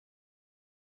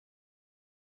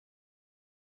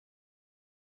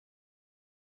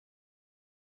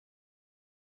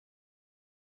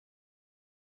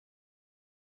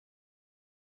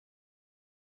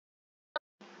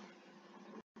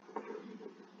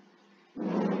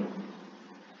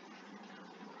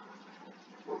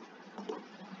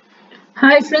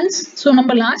Hi friends, so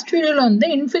நம்ம last video வந்து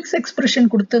infix expression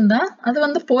கொடுத்திருந்தா அது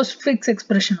வந்து postfix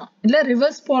expression இல்ல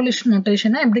reverse polish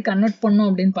notation எப்படி convert பண்ணும்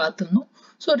அப்படின்னு பார்த்திருந்தோம்.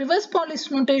 So reverse polish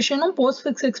notation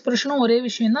postfix expression ஒரே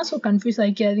விஷயம் தான், so confuse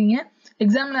ஆயிக்காதீங்க.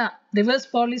 எக்ஸாம்ல reverse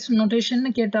polish notation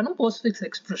கேட்டாலும் postfix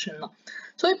expression தான்.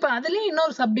 So இப்போ அதுலயே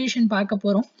இன்னொரு subdivision பார்க்க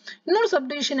போறோம். இன்னொரு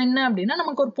subdivision என்ன அப்படின்னா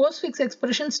நமக்கு ஒரு postfix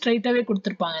expression straight away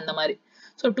கொடுத்திருப்பாங்க இந்த மாதிரி.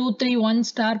 So 2 3 1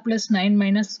 star plus 9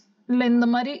 minus இல்ல இந்த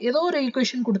மாதிரி ஏதோ ஒரு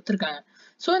ஈக்குவேஷன் கொடுத்திருக்காங்க.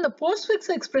 So இந்த postfix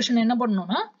expression என்ன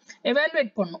பண்ணனும்னா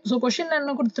evaluate பண்ணனும். So question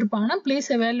என்ன கொடுத்திருப்பாங்கன்னா please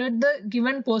evaluate the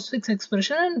given postfix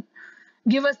expression and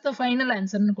give us the final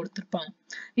answer னு கொடுத்திருப்பாங்க.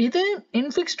 இது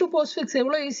infix to postfix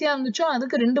எவ்வளவு ஈஸியா இருந்துச்சோ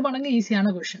அதுக்கு 2 மடங்கு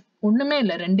ஈஸியான क्वेश्चन. ஒண்ணுமே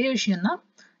இல்ல, ரெண்டே விஷயம் தான்.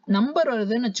 நம்பர்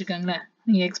வருதுன்னு வெச்சுக்கங்களேன்.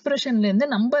 நீங்க எக்ஸ்பிரஷன்ல இருந்து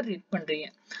நம்பர் ரீட் பண்றீங்க.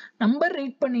 நம்பர்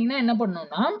ரீட் பண்ணீங்கன்னா என்ன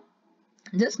பண்ணனும்னா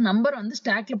ஜஸ்ட் நம்பர் வந்து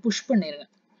ஸ்டாக்ல புஷ் பண்ணிருங்க.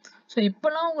 So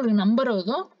எப்பலாம் உங்களுக்கு நம்பர்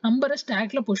வருதோ நம்பரை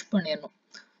ஸ்டாக்ல புஷ் பண்ணிரணும்.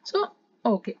 So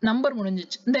ஓகே, நம்பர்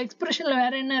முடிஞ்சிச்சு. இந்த எக்ஸ்பிரஷன்ல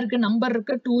வேற என்ன இருக்கு? நம்பர்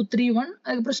இருக்கு 2 3 1,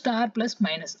 அதுக்கு அப்புறம் ஸ்டார் பிளஸ்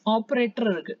மைனஸ் ஆபரேட்டர்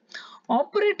இருக்கு.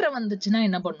 ஆபரேட்டர் வந்துச்சுன்னா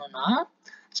என்ன பண்ணனும்னா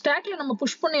ஸ்டாக்ல நம்ம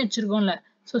புஷ் பண்ணி வச்சிருக்கோம்ல,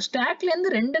 சோ ஸ்டாக்ல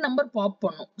இருந்து ரெண்டு நம்பர் பாப்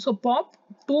பண்ணும். சோ பாப்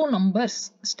 2 நம்பர்ஸ்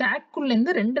ஸ்டாக்குள்ள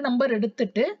இருந்து ரெண்டு நம்பர்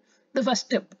எடுத்துட்டு the first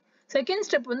step. Second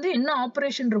step வந்து என்ன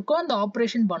ஆபரேஷன் இருக்கோ அந்த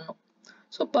ஆபரேஷன் பண்ணும்.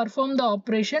 So perform the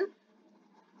operation.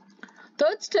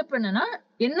 Third step என்னன்னா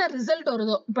என்ன ரிசல்ட்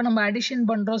வருதோ, இப்போ நம்ம அடிஷன்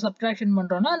பண்றோம் சப்ட்ராக்ஷன்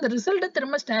பண்றோம்னா அந்த ரிசல்ட்டை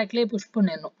திரும்ப ஸ்டாக்லயே புஷ்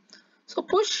பண்ணிடணும். So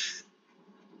push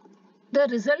the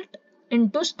result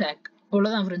into stock.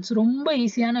 அவ்வளோதான் ஃப்ரெண்ட்ஸ், ரொம்ப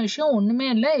ஈஸியான விஷயம், ஒண்ணுமே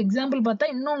இல்லை. எக்ஸாம்பிள்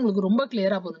பார்த்தா இன்னும் உங்களுக்கு ரொம்ப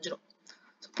கிளியரா புரிஞ்சிடும்.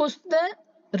 Push the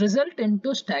result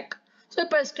into stock. So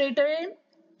இப்போ ஸ்ட்ரெயிட்டாவே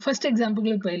ஃபர்ஸ்ட்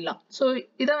எக்ஸாம்பிளுக்கு போயிடலாம். ஸோ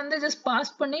இதை வந்து ஜஸ்ட்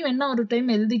பாஸ் பண்ணி வேணா ஒரு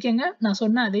டைம் எழுதிக்கங்க. நான்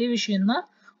சொன்ன அதே விஷயம் தான்,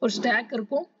 ஒரு ஸ்டாக்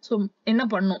இருக்கும். ஸோ என்ன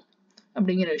பண்ணும்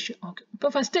அப்படிங்கிற விஷயம். ஓகே, இப்போ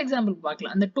ஃபர்ஸ்ட் எக்ஸாம்பிள்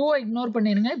பார்க்கலாம். அந்த 2 இக்னோர்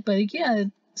பண்ணிருங்க இப்போதைக்கு, அது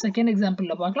செகண்ட்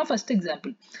எக்ஸாம்பிள்ல பார்க்கலாம். First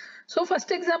example. So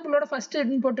first எக்ஸாம்பிளோட first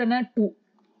input என்ன?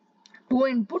 2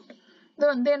 இன்புட். இது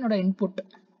வந்து என்னோட இன்புட்,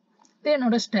 இது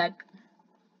என்னோட ஸ்டாக்,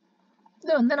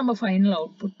 இது வந்து நம்ம ஃபைனல்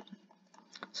அவுட்புட்.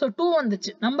 ஸோ 2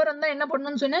 வந்துச்சு. நம்பர் வந்தா என்ன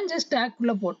பண்ணணும்னு சொன்னா ஜஸ்ட் ஸ்டாக்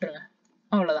உள்ள போட்டுருங்க,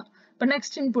 அவ்வளவுதான். இப்போ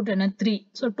நெக்ஸ்ட் இன்புட் என்ன? 3.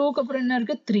 ஸோ 2க்கு அப்புறம் என்ன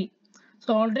இருக்கு? 3. ஸோ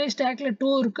ஆல்ரெடி ஸ்டாக்ல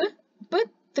 2 இருக்கு, இப்போ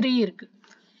 3 இருக்கு.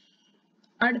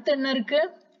 அடுத்து என்ன இருக்கு?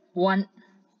 1.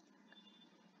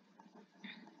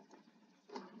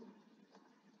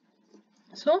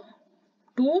 So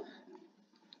 2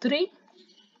 3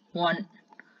 1.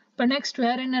 இப்போ நெக்ஸ்ட்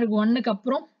வேற என்ன இருக்கு? 1க்கு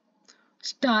அப்புறம்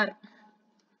ஸ்டார்.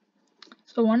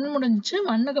 ஸோ 1 முடிஞ்சிச்சு.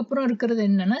 1க்கு அப்புறம் இருக்கிறது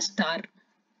என்னன்னா ஸ்டார்.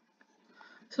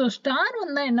 ஸோ ஸ்டார்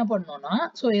வந்தா என்ன பண்ணோம்னா,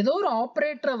 ஸோ ஏதோ ஒரு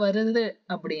ஆப்ரேட்டர் வருது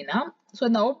அப்படின்னா, ஸோ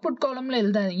இந்த அவுட்புட் காலம்ல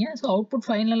எழுதாதீங்க. ஸோ அவுட்புட்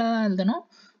ஃபைனலா தான் எழுதணும்.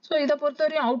 ஸோ இதை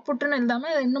பொறுத்தவரையும் அவுட்புட்னு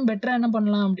எழுதாம இன்னும் பெட்டரா என்ன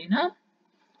பண்ணலாம் அப்படின்னா,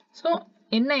 ஸோ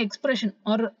என்ன எக்ஸ்பிரஷன்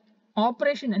ஒரு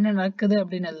ஆப்ரேஷன் என்ன நடக்குது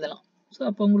அப்படின்னு எழுதலாம். ஸோ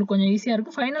அப்போ உங்களுக்கு கொஞ்சம் ஈஸியா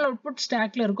இருக்கும். ஃபைனல் அவுட்புட்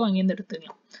ஸ்டாக்ல இருக்கும், அங்கேருந்து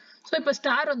எடுத்துக்கலாம். ஸோ இப்போ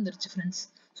ஸ்டார் வந்துருச்சு ஃப்ரெண்ட்ஸ்.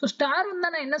 ஸோ ஸ்டார்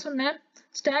வந்தா நான் என்ன சொன்னேன்?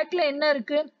 ஸ்டாக்ல என்ன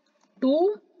இருக்கு? 2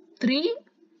 3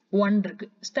 1 இருக்கு.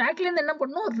 ஸ்டாக்ல இருந்து என்ன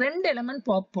பண்ணணும்? ரெண்டு எலிமெண்ட்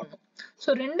பாப் பண்ணும். ஸோ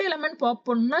ரெண்டு எலிமெண்ட் பாப்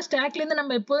பண்ணணும்னா ஸ்டாக்ல இருந்து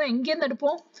நம்ம எப்போதும் எங்கேருந்து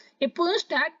எடுப்போம்? எப்போதும்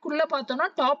ஸ்டாக் உள்ள பார்த்தோம்னா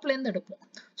டாப்ல இருந்து எடுப்போம்.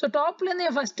 ஸோ டாப்ல இருந்து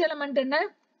ஃபர்ஸ்ட் எலிமெண்ட் என்ன?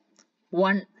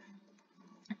 1.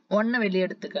 1 வெளியே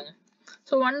எடுத்துக்கங்க.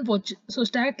 ஸோ 1 போச்சு. ஸோ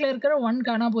ஸ்டாக்ல இருக்கிற 1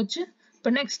 காணா போச்சு.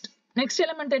 இப்போ நெக்ஸ்ட்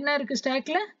எலிமெண்ட் என்ன இருக்கு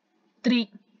ஸ்டாக்ல? 3.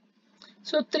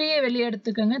 ஸோ 3 வெளியே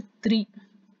எடுத்துக்கங்க. 3.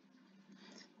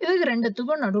 இதுக்கு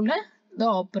ரெண்டுத்துக்கும் நடுவுல இந்த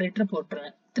ஆபரேட்டர்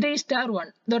போட்டுருங்க. 3 star 1.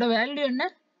 இதோட வேல்யூ என்ன?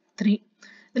 3.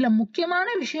 இதுல முக்கியமான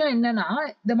விஷயம் என்னன்னா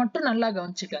இதை மட்டும் நல்லா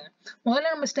கவனிச்சுக்கோங்க.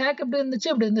 முதல்ல நம்ம ஸ்டாக் எப்படி இருந்துச்சு?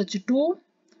 அப்படி இருந்துச்சு 2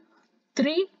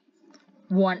 3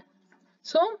 1.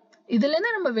 ஸோ இதுல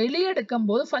இருந்து நம்ம வெளியே எடுக்கும்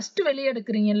போது ஃபர்ஸ்ட் வெளியே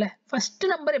எடுக்கிறீங்கல்ல, ஃபர்ஸ்ட்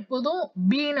நம்பர் எப்போதும்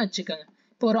பின்னு வச்சுக்கோங்க.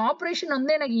 இப்போ ஒரு ஆப்ரேஷன்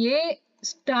வந்து எனக்கு A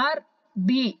ஸ்டார்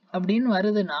B அப்படின்னு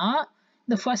வருதுன்னா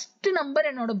இந்த ஃபர்ஸ்ட்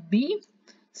நம்பர் என்னோட B,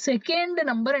 செகண்ட்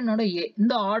நம்பர் என்னோட A.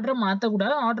 இந்த ஆர்டரை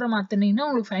மாத்தக்கூடாது. ஆர்டரை மாத்தினீங்கன்னா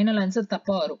உங்களுக்கு ஃபைனல் ஆன்சர்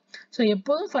தப்பா வரும். ஸோ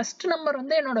எப்போதும் ஃபர்ஸ்ட் நம்பர்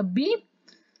வந்து என்னோட B,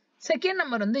 செகண்ட்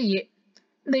நம்பர் வந்து A.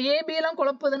 இந்த AB எல்லாம்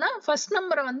குழப்புதுன்னா ஃபர்ஸ்ட்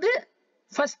நம்பரை வந்து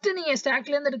ஃபர்ஸ்ட் நீங்க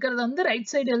ஸ்டாக்ல இருந்து எடுக்கிறத வந்து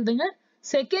ரைட் சைடு எழுதுங்க,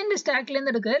 செகண்ட் ஸ்டாக்ல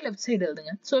இருந்து எடுக்கிறது லெஃப்ட் சைடு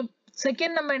எழுதுங்க. ஸோ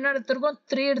செகண்ட் நம்ம என்ன எடுத்திருக்கோம்?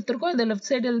 3 எடுத்திருக்கோம், இதை லெஃப்ட்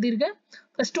சைடு எழுதிருக்கேன்.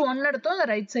 ஃபர்ஸ்ட் 1 எடுத்தோம், அதை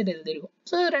right side எழுதிருக்கோம்.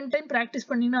 So 2 time practice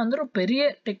பண்ணீங்கன்னா வந்து ஒரு பெரிய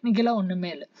டெக்னிக்கலா ஒண்ணுமே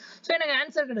இல்லை. ஸோ எனக்கு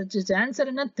ஆன்சர் கிடைச்சிச்சு.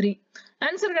 ஆன்சர் என்ன? 3.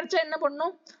 ஆன்சர் கிடைச்சா என்ன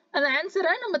பண்ணணும்? அந்த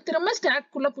ஆன்சரை நம்ம திரும்ப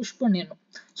ஸ்டாக்குள்ள புஷ் பண்ணிடணும்.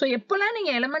 ஸோ எப்பெல்லாம்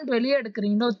நீங்க எலிமெண்ட் வெளியே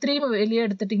எடுக்கிறீங்களோ, 3 வெளியே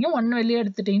எடுத்துட்டீங்க, 1 வெளியே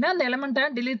எடுத்துட்டீங்கன்னா அந்த எலிமெண்ட்டை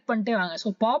டிலீட் பண்ணிட்டே வாங்க.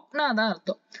 ஸோ பாப்னா அதான்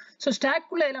அர்த்தம். ஸோ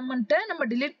ஸ்டாக்குள்ள எலிமெண்ட்டை நம்ம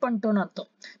டிலீட் பண்ணிட்டோம்னு அர்த்தம்.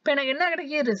 இப்போ எனக்கு என்ன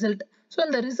கிடைக்கிது? ரிசல்ட். ஸோ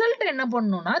இந்த ரிசல்ட் என்ன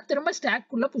பண்ணணும்னா திரும்ப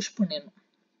ஸ்டாக்குள்ள புஷ் பண்ணிடணும்.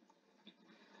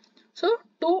 So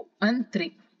 2 and 3.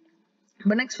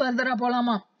 இப்போ நெக்ஸ்ட் ஃபர்தரா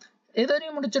போலாமா? எது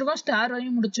வரையும் முடிச்சிருக்கோம்? ஸ்டார்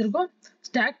வரையும் முடிச்சிருக்கோம்.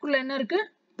 ஸ்டாக்குள்ள என்ன இருக்கு?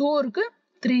 2 இருக்கு,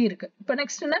 3 இருக்கு. இப்போ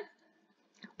நெக்ஸ்ட் என்ன?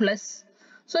 பிளஸ்.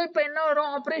 ஸோ இப்போ என்ன வரும்?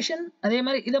 ஆப்ரேஷன் அதே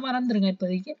மாதிரி இதை மறந்துருங்க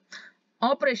இப்போதைக்கு.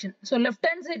 Operation. So left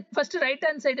hand side first right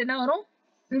hand side என்ன வரும்?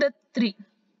 இந்த 3.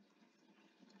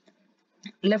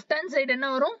 லெஃப்ட் ஹேண்ட் சைடு என்ன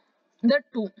வரும்? இந்த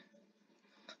 2.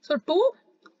 ஸோ 2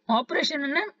 ஆப்ரேஷன்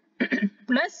என்ன?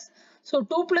 பிளஸ். ஸோ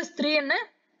 2 பிளஸ் 3 என்ன?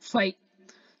 5.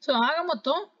 ஸோ ஆக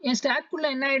மொத்தம் என் ஸ்டாக்குள்ள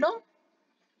என்ன ஆயிடும்?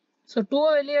 ஸோ 2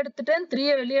 வெளியே எடுத்துட்டேன்,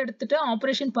 3 வெளியே எடுத்துட்டேன்,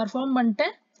 ஆப்ரேஷன் பர்ஃபார்ம்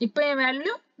பண்ணிட்டேன். இப்போ என்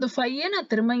வேல்யூ இந்த 5 நான்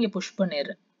திரும்ப இங்கே புஷ்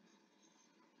பண்ணிடுறேன்.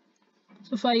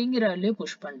 ஸோ 5ங்கிற வேல்யூ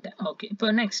புஷ் பண்ணிட்டேன். ஓகே, இப்போ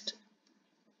நெக்ஸ்ட்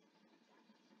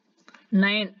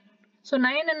 9. ஸோ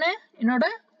 9 என்ன? என்னோட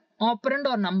ஆப்பரண்ட்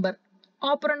ஒரு நம்பர்.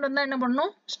 ஆப்பரண்ட் வந்தால் என்ன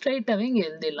பண்ணணும்? ஸ்ட்ரெயிட்டாகவே இங்கே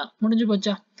எழுதிடலாம். முடிஞ்சு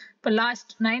போச்சா? இப்போ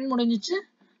லாஸ்ட் 9 முடிஞ்சிச்சு.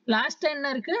 லாஸ்ட் என்ன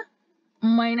இருக்கு?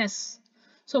 மைனஸ்.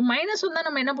 ஸோ மைனஸ் வந்தால்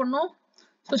நம்ம என்ன பண்ணோம்?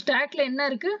 ஸோ ஸ்டாக்ல என்ன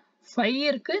இருக்கு? 5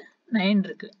 இருக்கு, 9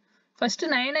 இருக்கு. ஃபர்ஸ்ட்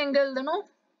 9 எங்க எழுதணும்?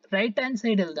 ரைட் ஹேண்ட்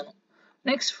சைடு எழுதணும்.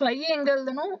 நெக்ஸ்ட் 5 எங்க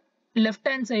எழுதணும்? லெஃப்ட்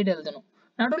ஹேண்ட் சைடு எழுதணும்.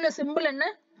 நடுவில் சிம்பிள் என்ன?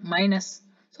 மைனஸ்.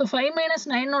 ஸோ 5 மைனஸ்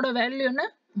 9ஓட வேல்யூ என்ன?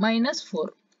 -4.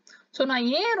 ஸோ நான்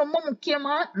ஏன் ரொம்ப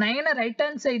முக்கியமா 9 ரைட்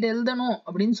ஹேண்ட் சைடு எழுதணும்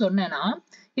அப்படின்னு சொன்னேன்னா,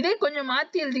 இதே கொஞ்சம்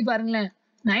மாத்தி எழுதி பாருங்களேன்.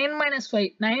 9 minus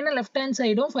 5, 9 லெஃப்ட் ஹேண்ட்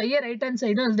சைடும் 5 ரைட் ஹேண்ட்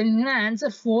சைடும் எழுதுனீங்கன்னா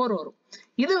ஆன்சர் 4 வரும்.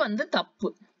 இது வந்து தப்பு.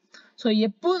 ஸோ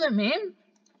எப்போதுமே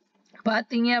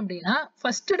பாத்தீங்க அப்படின்னா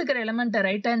ஃபர்ஸ்ட் எடுக்கிற எலிமெண்ட்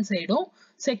ரைட் ஹேண்ட் சைடும்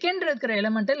செகண்ட் இருக்கிற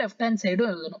எலிமெண்ட் லெஃப்ட் ஹேண்ட் சைடும்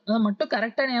எழுதணும். அதை மட்டும்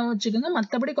கரெக்டா ஞாபகம் வச்சுக்கோங்க.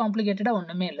 மற்றபடி காம்ப்ளிகேட்டடா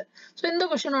ஒண்ணுமே இல்லை. ஸோ இந்த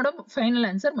கொஸ்டினோட ஃபைனல்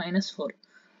ஆன்சர் -4.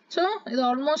 ஸோ இது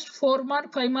ஆல்மோஸ்ட் 4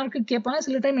 மார்க் 5 மார்க்கு கேட்பாங்க.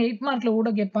 சில டைம் 8 மார்க்ல கூட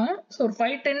கேட்பாங்க. ஸோ ஒரு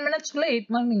 5-10 மினிட்ஸ்க்குள்ள 8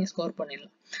 மார்க் நீங்க ஸ்கோர்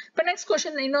பண்ணிடலாம். இப்போ நெக்ஸ்ட்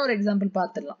கொஸ்டின் இன்னொரு எக்ஸாம்பிள்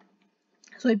பார்த்துடலாம்.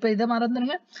 ஸோ இப்போ இதை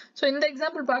மறந்துடுங்க. ஸோ இந்த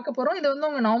எக்ஸாம்பிள் பார்க்க போறோம். இது வந்து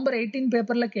உங்க நவம்பர் 18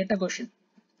 பேப்பர்ல கேட்ட கொஸ்டின்.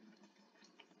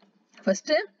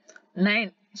 ஃபர்ஸ்ட்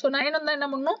 9. ஸோ 9 வந்தா என்ன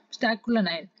பண்ணும்? ஸ்டாக்குள்ள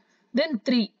 9. தென்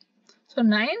 3. ஸோ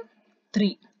 9 3.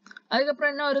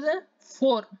 அதுக்கப்புறம் என்ன வருது?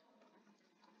 4.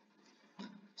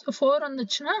 ஸோ 4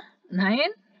 வந்துச்சுன்னா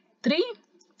 9 3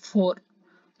 4.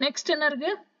 நெக்ஸ்ட் என்ன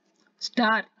இருக்கு?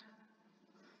 ஸ்டார்.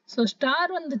 ஸோ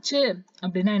ஸ்டார் வந்துச்சு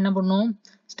அப்படின்னா என்ன பண்ணும்?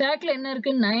 ஸ்டாக்ல என்ன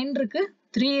இருக்கு? 9 இருக்கு,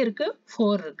 3 இருக்கு,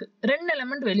 4 இருக்கு. 2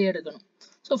 எலிமெண்ட் வெளியே எடுக்கணும்.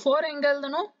 ஸோ 4 எங்க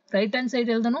எழுதணும்? ரைட் ஹேண்ட் சைடு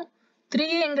எழுதணும்.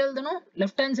 3 எங்க எழுதணும்?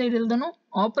 லெஃப்ட் ஹேண்ட் சைடு எழுதணும்.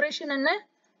 ஆப்ரேஷன் என்ன?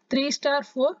 3 ஸ்டார்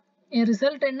 4. என்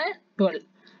ரிசல்ட் என்ன? 12.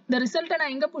 இந்த ரிசல்ட்டை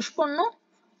நான் எங்க புஷ் பண்ணணும்?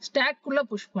 ஸ்டாக்குள்ள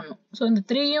புஷ் பண்ணணும். ஸோ இந்த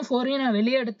 3யும் 4யும் நான்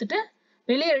வெளியே எடுத்துட்டு,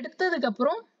 வெளியே எடுத்ததுக்கு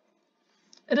அப்புறம்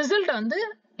ரிசல்ட் வந்து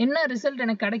என்ன ரிசல்ட்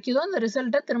எனக்கு கிடைக்குதோ அந்த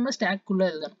ரிசல்ட்டை திரும்ப ஸ்டாக்குள்ள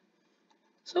எழுதணும்.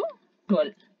 ஸோ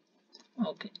 12.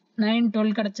 ஓகே, 9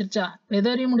 12 கிடைச்சிருச்சா? எது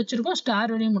வரையும் முடிச்சிருக்கோம்?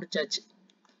 ஸ்டார் வரையும் முடிச்சாச்சு.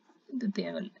 இது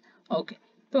தேவையில்லை. ஓகே,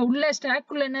 இப்போ உள்ள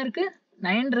ஸ்டாக்குள்ள என்ன இருக்கு?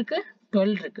 9 இருக்கு,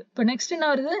 12 இருக்கு. இப்போ நெக்ஸ்ட் என்ன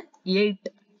வருது?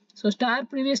 8. ஸோ ஸ்டார்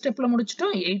ப்ரீவியஸ் ஸ்டெப்ல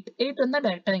முடிச்சிட்டோம். 8 வந்தா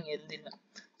டைரக்டா இங்க எழுதிடலாம்.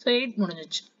 ஸோ 8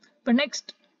 முடிஞ்சிச்சு. இப்போ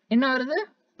நெக்ஸ்ட் என்ன வருது?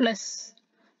 பிளஸ்.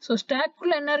 ஸோ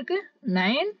ஸ்டாக்குள்ள என்ன இருக்கு?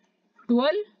 9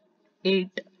 12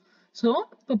 8. ஸோ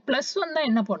இப்போ பிளஸ் வந்தா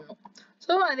என்ன பண்ணும்?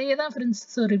 ஸோ அதே தான் ஃப்ரெண்ட்ஸ்.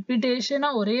 ஸோ ரிப்பீட்டேஷனா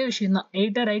ஒரே விஷயம் தான்.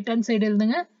 8 ரைட் ஹேண்ட் சைடு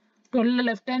எழுதுங்க, 12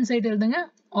 லெஃப்ட் ஹேண்ட் சைடு எழுதுங்க.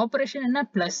 ஆப்ரேஷன் என்ன?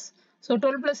 பிளஸ். ஸோ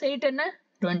 12 + 8 என்ன?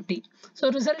 20. ஸோ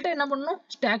ரிசல்ட்டை என்ன பண்ணணும்?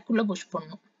 ஸ்டாக்குள்ள புஷ்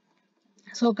பண்ணணும்.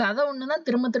 ஸோ கதை ஒன்று தான்.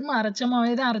 திரும்ப திரும்ப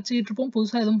அரைச்சமாவே தான் அரைச்சிக்கிட்டு இருப்போம்.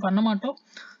 புதுசாக எதுவும் பண்ண மாட்டோம்.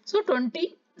 ஸோ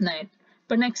 29.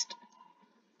 இப்போ நெக்ஸ்ட்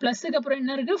பிளஸுக்கு அப்புறம்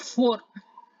என்ன இருக்கு? 4.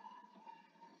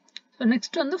 ஸோ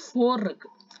நெக்ஸ்ட் வந்து 4 இருக்கு.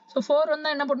 ஸோ 4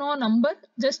 வந்தால் என்ன பண்ணுவோம்? நம்பர்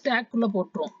ஜஸ்ட் ஸ்டாக்குள்ள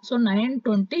போட்டுருவோம். ஸோ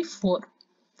 924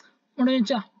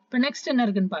 முடிஞ்சா? இப்போ நெக்ஸ்ட் என்ன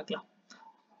இருக்குன்னு பார்க்கலாம்.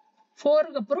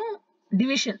 4க்கு அப்புறம்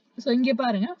டிவிஷன். ஸோ இங்கே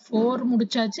பாருங்க 4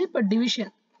 முடிச்சாச்சு. இப்போ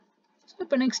டிவிஷன். ஸோ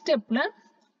இப்போ நெக்ஸ்ட் ஸ்டெப்ல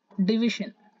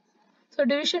டிவிஷன். ஸோ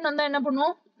டிவிஷன் வந்தால் என்ன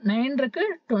பண்ணுவோம்? 9 இருக்கு,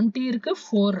 20 இருக்கு,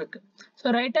 4 இருக்கு.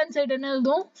 ஸோ ரைட் ஹேண்ட் சைடு என்ன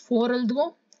எழுதுவோம்? 4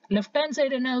 எழுதுவோம். லெஃப்ட் ஹேண்ட்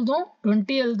சைடு என்ன எழுதுவோம்?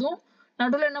 20 எழுதுவோம்.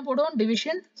 நடுவில் என்ன போடுவோம்?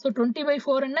 டிவிஷன். ஸோ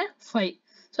 20/4 என்ன? 5.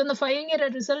 ஸோ இந்த 5ங்கிற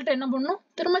ரிசல்ட் என்ன பண்ணும்?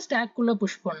 திரும்ப ஸ்டாக்குள்ள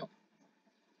புஷ் பண்ணும்.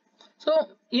 ஸோ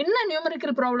என்ன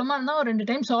நியூமரிக்கல் ப்ராப்ளமா இருந்தால் ஒரு 2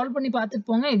 டைம் சால்வ் பண்ணி பார்த்துட்டு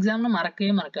போங்க. எக்ஸாம்ல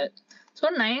மறக்கவே மறக்காது. ஸோ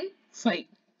 9 5.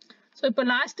 ஸோ இப்போ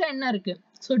லாஸ்டா என்ன இருக்கு?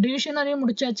 ஸோ டிவிஷன் வரையும்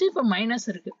முடிச்சாச்சு. இப்போ மைனஸ்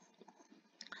இருக்கு.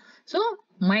 ஸோ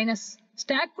மைனஸ்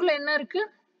ஸ்டாக்குள்ள என்ன இருக்கு?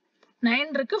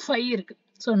 9 இருக்கு, 5 இருக்கு.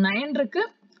 ஸோ 9 இருக்கு,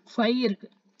 5 இருக்கு.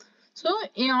 ஸோ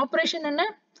என் ஆப்ரேஷன் என்ன?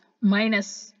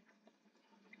 மைனஸ்.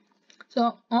 ஸோ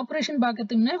ஆப்ரேஷன்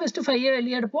பார்க்கறதுக்குன்னா ஃபர்ஸ்ட் 5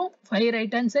 வெளியே எடுப்போம். 5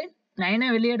 ரைட் ஹேண்ட் சைட், 9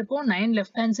 வெளியே எடுப்போம். 9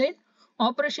 லெஃப்ட் ஹேண்ட் சைட்.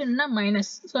 ஆப்ரேஷன் என்ன?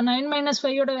 மைனஸ். ஸோ 9 -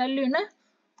 5ஓட வேல்யூ என்ன?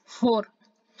 4.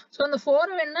 ஸோ அந்த 4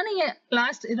 வேணும்னா நீங்க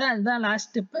லாஸ்ட் இதான் லாஸ்ட்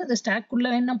ஸ்டெப். இந்த ஸ்டாக்குள்ள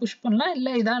வேணா புஷ் பண்ணலாம்,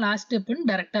 இல்லை இதான் லாஸ்ட் ஸ்டெப்னு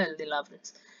டைரக்டா எழுதிடலாம்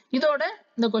ஃப்ரெண்ட்ஸ். இதோட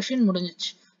இந்த கொஸ்டின்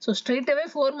முடிஞ்சிச்சு. ஸோ ஸ்ட்ரெயிட் அவே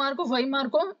 4 மார்க்கோ 5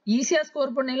 மார்க்கோ ஈஸியாக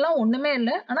ஸ்கோர் பண்ணிடலாம், ஒன்றுமே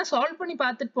இல்லை. ஆனால் சால்வ் பண்ணி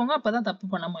பார்த்துட்டு போங்க, அப்போ தான் தப்பு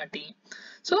பண்ண மாட்டீங்க.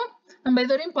 ஸோ நம்ம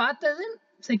இதுவரையும் பார்த்தது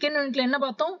செகண்ட் யூனிட்ல என்ன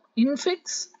பார்த்தோம்?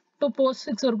 இன்ஃபிக்ஸ் டு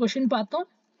போஸ்ட்ஃபிக்ஸ் ஒரு கொஷின் பார்த்தோம்.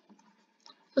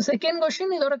 ஸோ செகண்ட்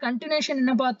கொஷின் இதோட கண்டினியூஷன்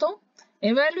என்ன பார்த்தோம்?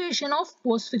 எவாலுவேஷன் ஆஃப்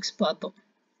போஸ்ட்ஃபிக்ஸ் பார்த்தோம்.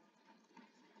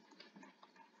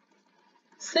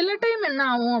 சில டைம் என்ன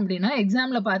ஆகும் அப்படின்னா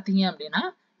எக்ஸாம்ல பார்த்தீங்க அப்படின்னா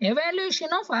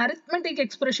evaluation of arithmetic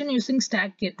expression using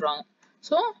stock கேட்டுருவாங்க.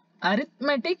 So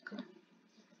arithmetic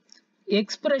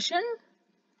expression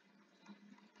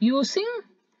using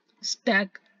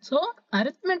stock. So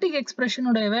arithmetic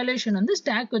எக்ஸ்பிரஷனோட evaluation வந்து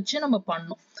ஸ்டாக் வச்சு நம்ம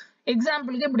பண்ணணும்.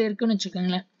 எக்ஸாம்பிளுக்கு இப்படி இருக்குன்னு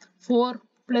வச்சுக்கோங்களேன், 4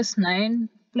 + 9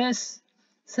 +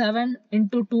 7 ×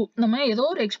 2 இந்த மாதிரி ஏதோ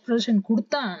ஒரு எக்ஸ்பிரஷன்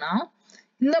கொடுத்தாங்கன்னா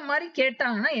இந்த மாதிரி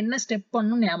கேட்டாங்கன்னா என்ன ஸ்டெப்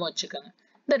பண்ணணும் ஞாபகம் வச்சுக்கோங்க.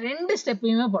 இந்த 2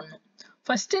 ஸ்டெப்பையுமே பண்ணணும்.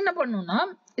 ஃபர்ஸ்ட் என்ன பண்ணணும்னா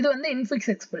இது வந்து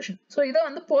இன்ஃபிக்ஸ் எக்ஸ்பிரஷன். ஸோ இதை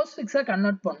வந்து போஸ்ட்ஃபிக்ஸாக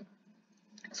கன்வெர்ட் பண்ணணும்.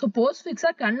 ஸோ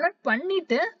போஸ்ட்ஃபிக்ஸாக கன்வெர்ட்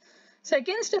பண்ணிட்டு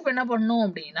செகண்ட் ஸ்டெப் என்ன பண்ணணும்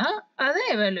அப்படின்னா அதை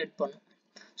எவாலுவேட் பண்ணணும்.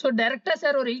 ஸோ டைரக்டா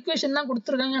சார் ஒரு ஈக்குவேஷன் தான்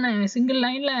கொடுத்துருக்காங்க, நான் சிங்கிள்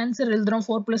லைன்ல ஆன்சர் எழுதுறோம்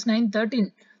 4 + 9 13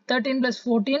 13 +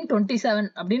 14 27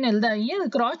 அப்படின்னு எழுதாயி அது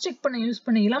கிராஸ் செக் பண்ண யூஸ்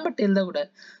பண்ணிக்கலாம், பட் எழுதக்கூடாது.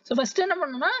 ஸோ ஃபர்ஸ்ட் என்ன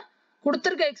பண்ணணும்னா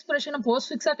கொடுத்துருக்க எக்ஸ்பிரஷனை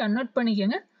போஸ்ட்ஃபிக்ஸாக கன்வெர்ட்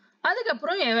பண்ணிக்கோங்க,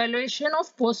 அதுக்கப்புறம் எவாலுவேஷன்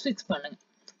ஆஃப் போஸ்ட்ஃபிக்ஸ் பண்ணுங்க.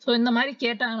 ஸோ இந்த மாதிரி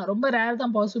கேட்டாங்கன்னா ரொம்ப ரேர்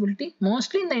தான் பாசிபிலிட்டி,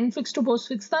 மோஸ்ட்லி இந்த இன்ஃபிக்ஸ் டு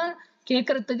போஸ்ட்ஃபிக்ஸ் தான்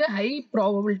கேட்கறதுக்கு ஹை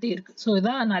ப்ராபபிலிட்டி இருக்கு. ஸோ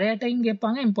இதான் நிறைய டைம்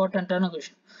கேட்பாங்க, இம்பார்ட்டன்டான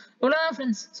கொஷின். இவ்வளோதான்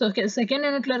ஃப்ரெண்ட்ஸ். ஸோ செகண்ட்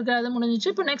யூனிட்ல இருக்கிறது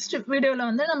முடிஞ்சிச்சு. இப்போ நெக்ஸ்ட் வீடியோவில்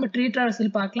வந்து நம்ம ட்ரீ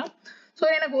ட்ராவல்ஸில் பார்க்கலாம். ஸோ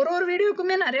எனக்கு ஒரு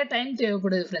வீடியோக்குமே நிறைய டைம்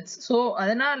தேவைப்படுது ஃப்ரெண்ட்ஸ். ஸோ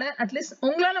அதனால அட்லீஸ்ட்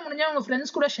உங்களால் முடிஞ்சா உங்கள்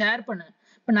ஃப்ரெண்ட்ஸ் கூட ஷேர் பண்ணுங்க.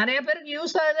 இப்போ நிறைய பேருக்கு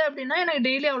யூஸ் ஆகுது அப்படின்னா எனக்கு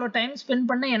டெய்லி அவ்வளோ டைம் ஸ்பெண்ட்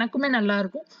பண்ண எனக்குமே நல்லா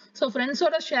இருக்கும். ஸோ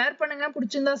ஃப்ரெண்ட்ஸோட ஷேர் பண்ணுங்க,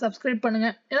 பிடிச்சிருந்தா சப்ஸ்கிரைப் பண்ணுங்க.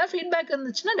 ஏதாவது ஃபீட்பேக்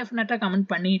இருந்துச்சுன்னா டெஃபினட்டாக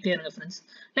கமெண்ட் பண்ணிக்கிட்டே இருங்க ஃப்ரெண்ட்ஸ்.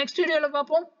 நெக்ஸ்ட் வீடியோவில்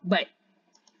பார்ப்போம். பை.